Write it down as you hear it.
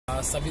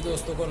सभी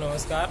दोस्तों को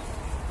नमस्कार।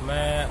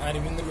 मैं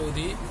अरविंद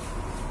लोधी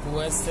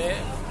कुवैत से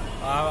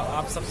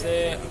आप सबसे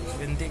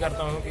विनती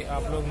करता हूं कि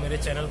आप लोग मेरे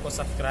चैनल को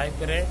सब्सक्राइब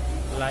करें,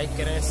 लाइक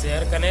करें,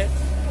 शेयर करें।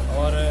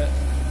 और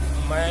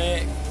मैं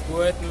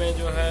कुवैत में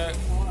जो है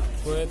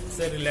कुवैत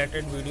से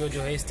रिलेटेड वीडियो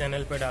जो है इस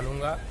चैनल पे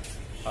डालूंगा।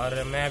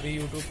 और मैं अभी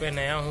यूट्यूब पे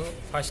नया हूँ,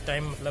 फर्स्ट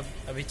टाइम मतलब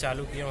अभी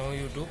चालू किया हूँ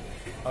यूट्यूब।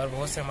 और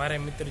बहुत से हमारे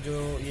मित्र जो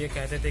ये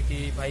कहते थे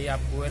कि भाई आप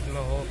कुवैत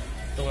में हो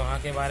तो वहाँ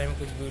के बारे में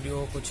कुछ वीडियो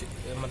कुछ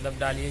मतलब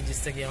डालिए,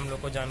 जिससे कि हम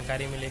लोग को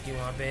जानकारी मिले कि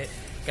वहाँ पे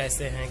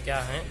कैसे हैं, क्या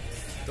हैं।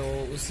 तो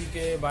उसी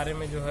के बारे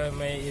में जो है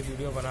मैं ये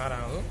वीडियो बना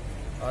रहा हूँ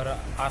और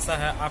आशा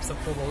है आप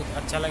सबको बहुत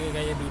अच्छा लगेगा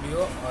ये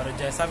वीडियो। और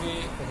जैसा भी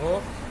हो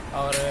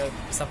और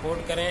सपोर्ट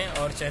करें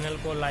और चैनल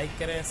को लाइक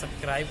करें,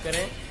 सब्सक्राइब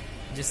करें,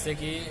 जिससे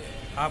कि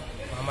आप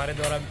हमारे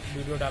द्वारा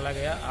वीडियो डाला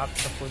गया आप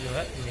सबको जो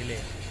है मिले।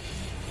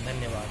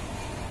 धन्यवाद।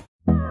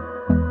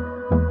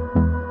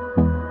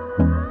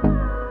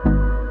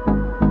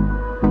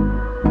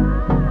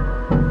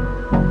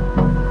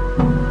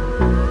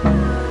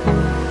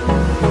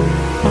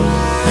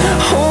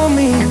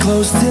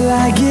 Close till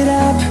I get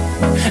up.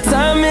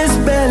 Time is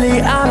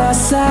barely on our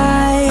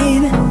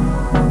side.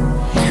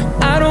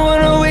 I don't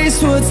wanna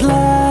waste what's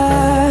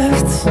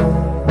left.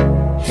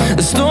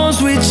 The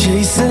storms we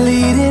chase are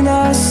leading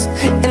us,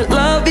 and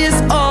love is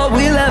all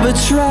we'll ever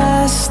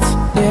trust.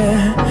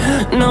 Yeah,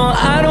 no,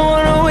 I don't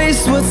wanna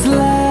waste what's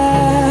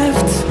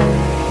left.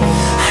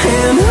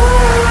 And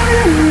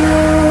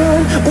on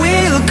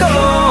we'll go,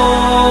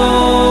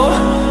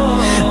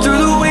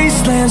 through the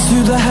wastelands,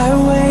 through the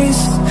highways,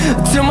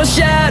 till my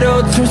shadow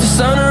turns to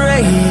sun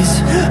rays.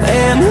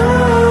 And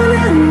on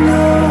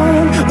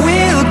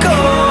we'll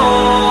go,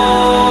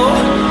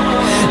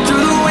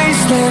 through the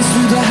wastelands,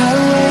 through the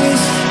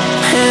highways.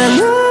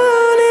 And on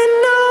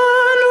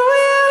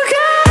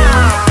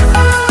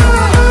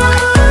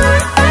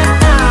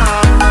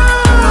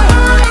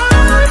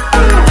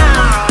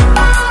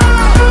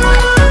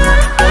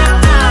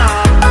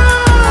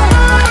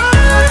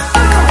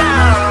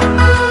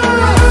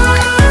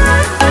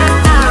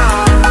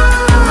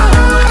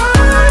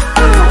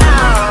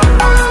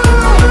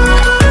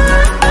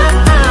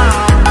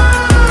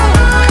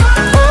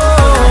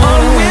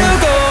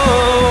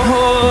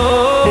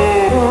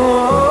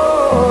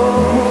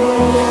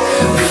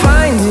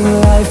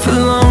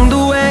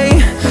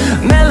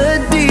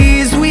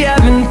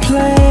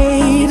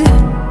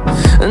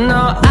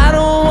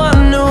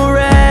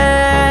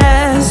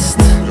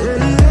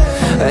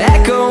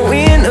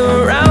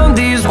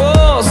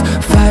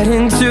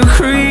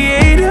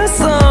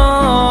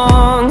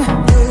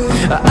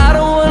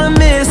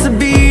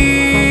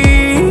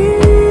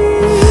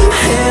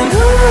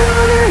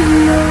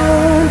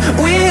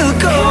we'll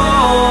go.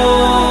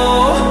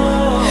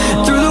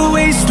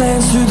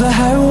 Through the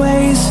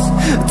highways,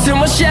 till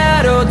my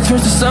shadow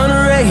turns to sun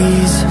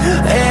rays.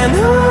 And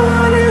on